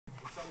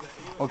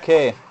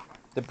Okay,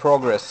 the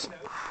progress.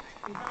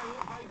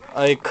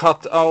 I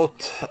cut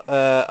out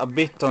a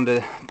bit on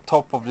the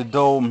top of the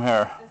dome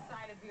here.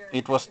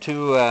 It was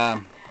too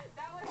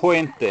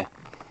pointy,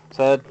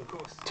 so I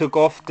took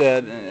off the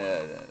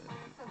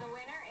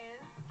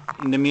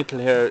in the middle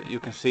here,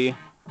 you can see,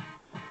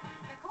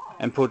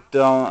 and put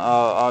down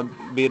a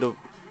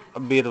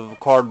bit of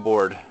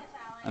cardboard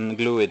and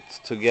glue it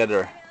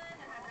together.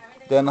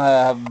 Then I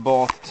have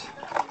bought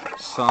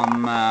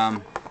some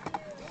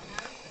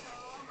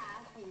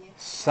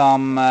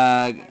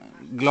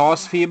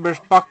glass fiber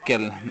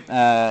spackle,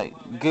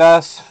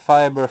 glass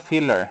fiber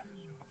filler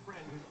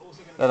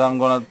that I'm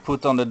gonna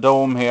put on the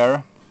dome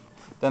here.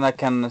 Then I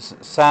can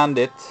sand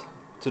it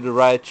to the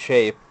right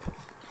shape.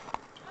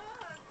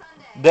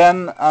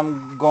 Then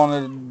I'm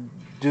gonna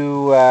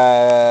do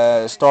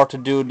start to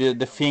do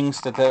the things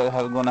that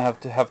I'm gonna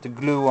have to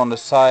glue on the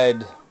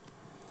side,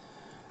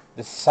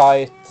 the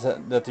site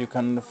that you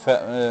can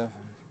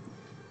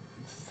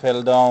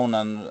fell down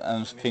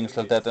and things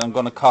like that. I'm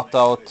gonna cut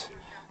out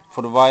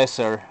for the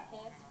visor,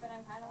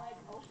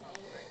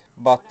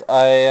 but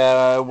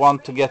I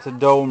want to get the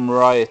dome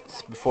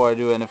right before I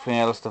do anything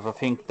else. That I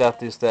think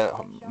that is the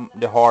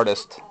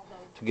hardest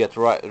to get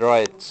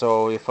right.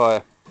 So if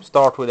I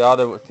start with the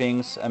other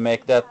things and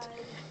make that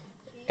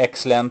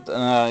excellent,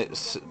 and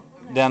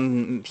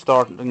then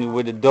starting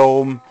with the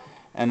dome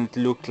and it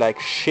looked like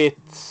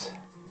shit,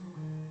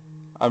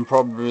 I'm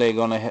probably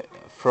gonna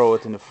throw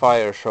it in the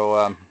fire.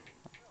 So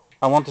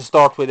I want to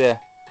start with the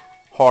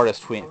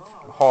hardest.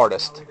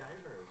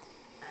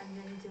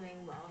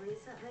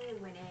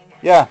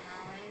 Yeah,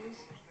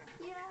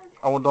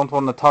 I don't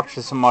want to touch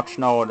it so much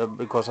now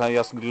because I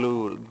just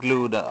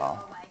glued it.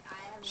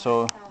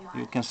 So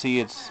you can see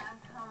it's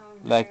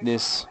like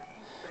this.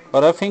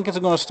 But I think it's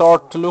gonna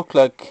start to look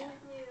like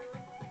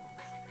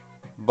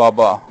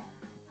Boba.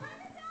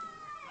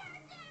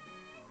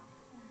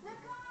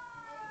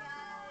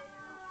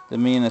 The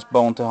meanest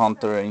bounty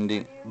hunter in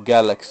the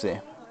galaxy.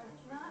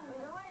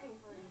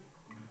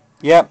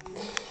 Yeah,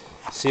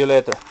 see you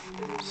later.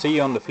 See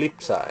you on the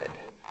flip side.